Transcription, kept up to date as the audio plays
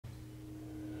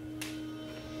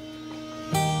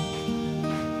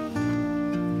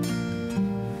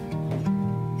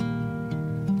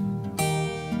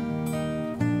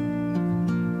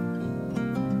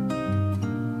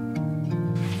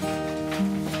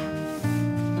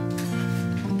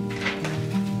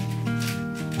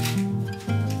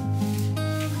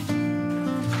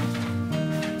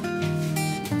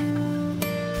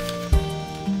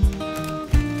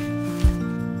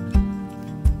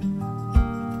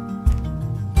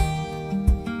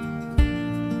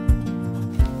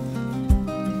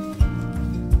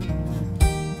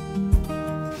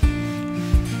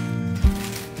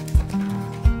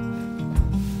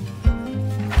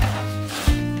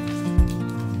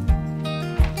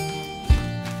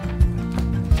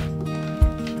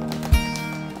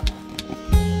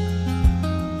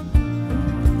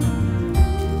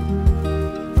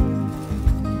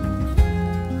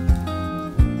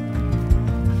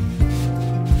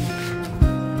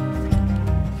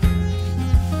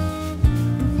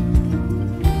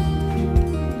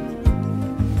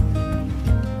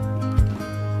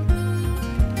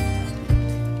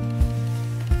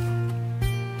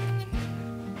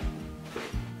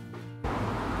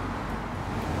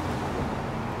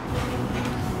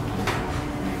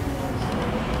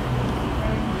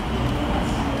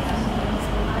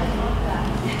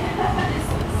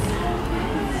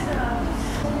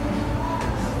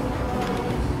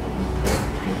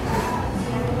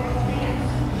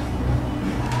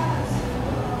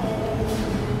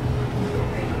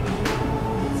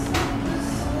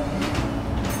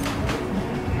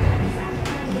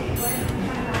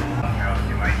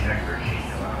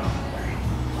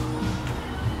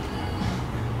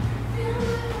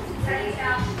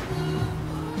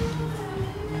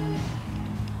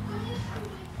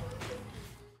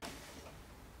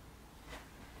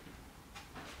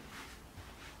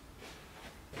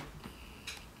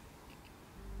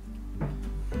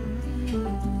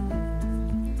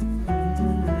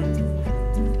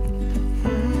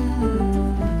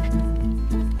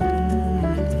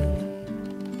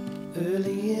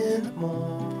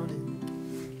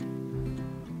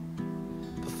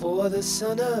before the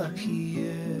sun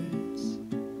appears,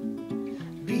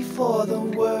 before the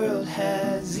world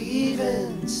has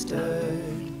even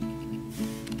stirred.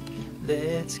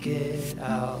 Let's get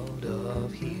out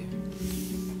of here.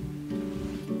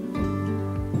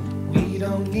 We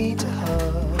don't need to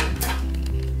hug.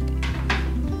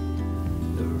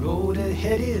 The road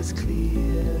ahead is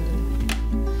clear.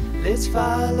 Let's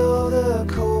follow the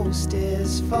coast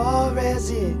as far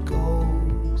as it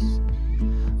goes,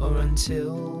 or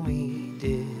until we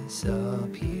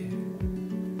disappear.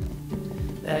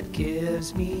 That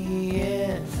gives me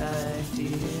an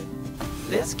idea.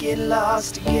 Let's get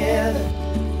lost together.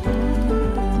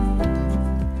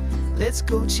 Let's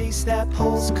go chase that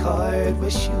postcard.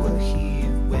 Wish you were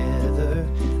here, weather.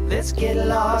 Let's get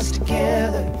lost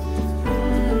together.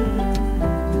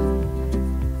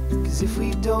 'Cause if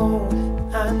we don't,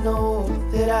 I know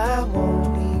that I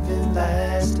won't even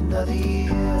last another year.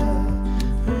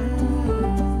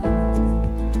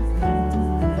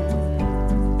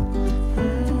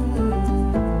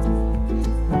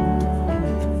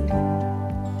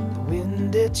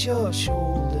 At your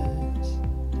shoulders,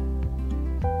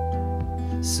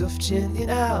 soft-gin in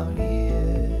our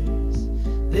ears.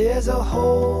 There's a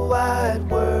whole wide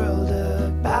world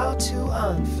about to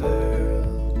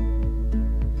unfurl,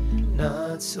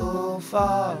 not so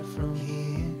far from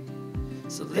here.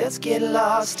 So let's get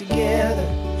lost together.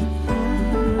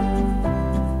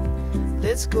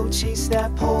 Let's go chase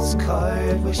that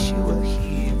postcard. Wish you were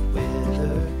here with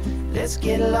her. Let's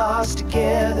get lost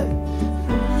together.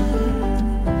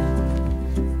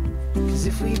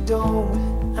 If we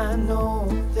don't, I know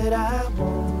that I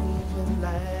won't even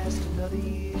last another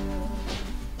year.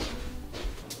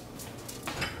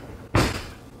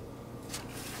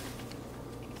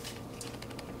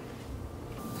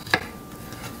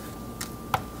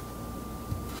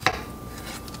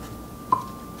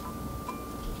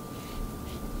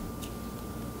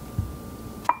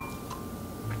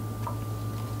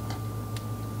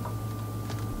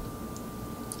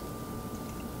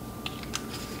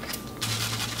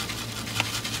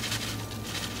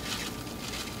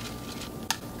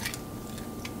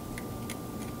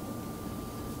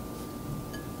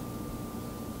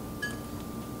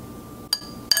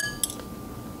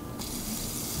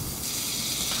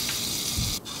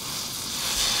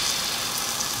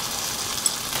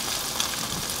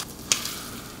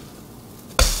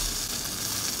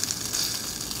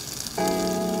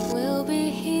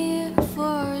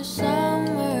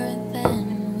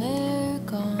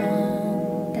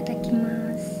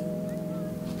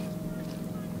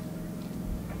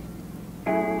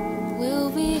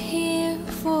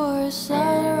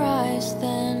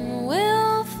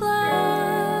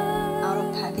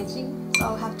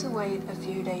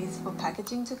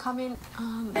 Packaging to come in,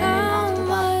 and then after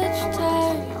that, I want to do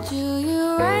something else. Do you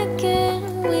reckon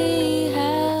we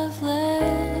have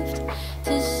left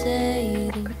to say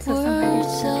the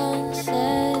words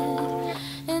unsaid?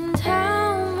 And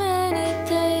how many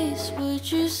days would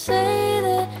you say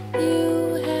that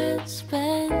you had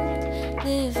spent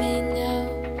living out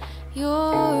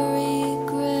your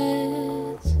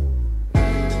regrets?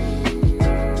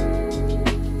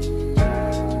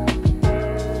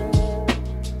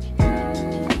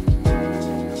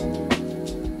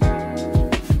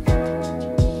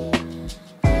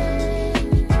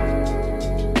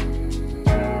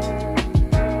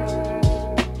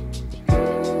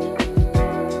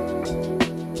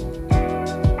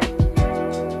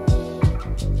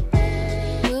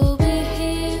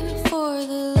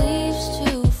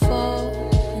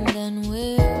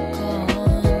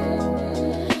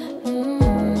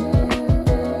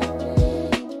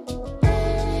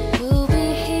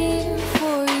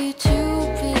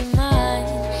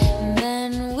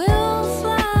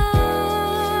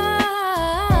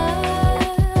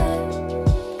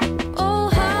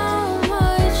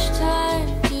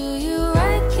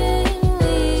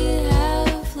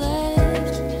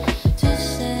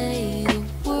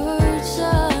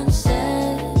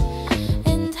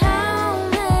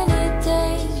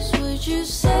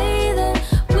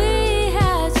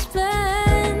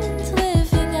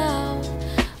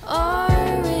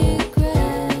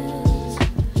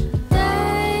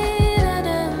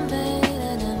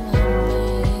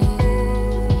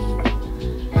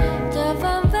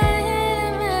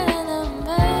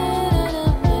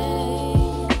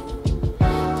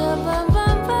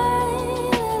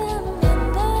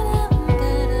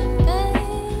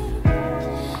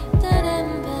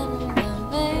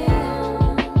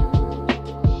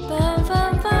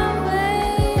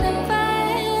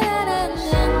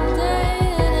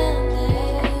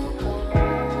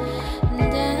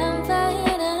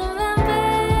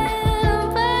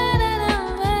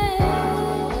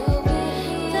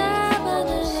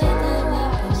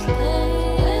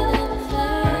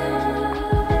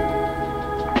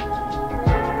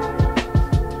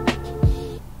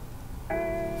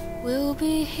 We'll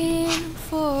be here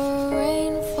for a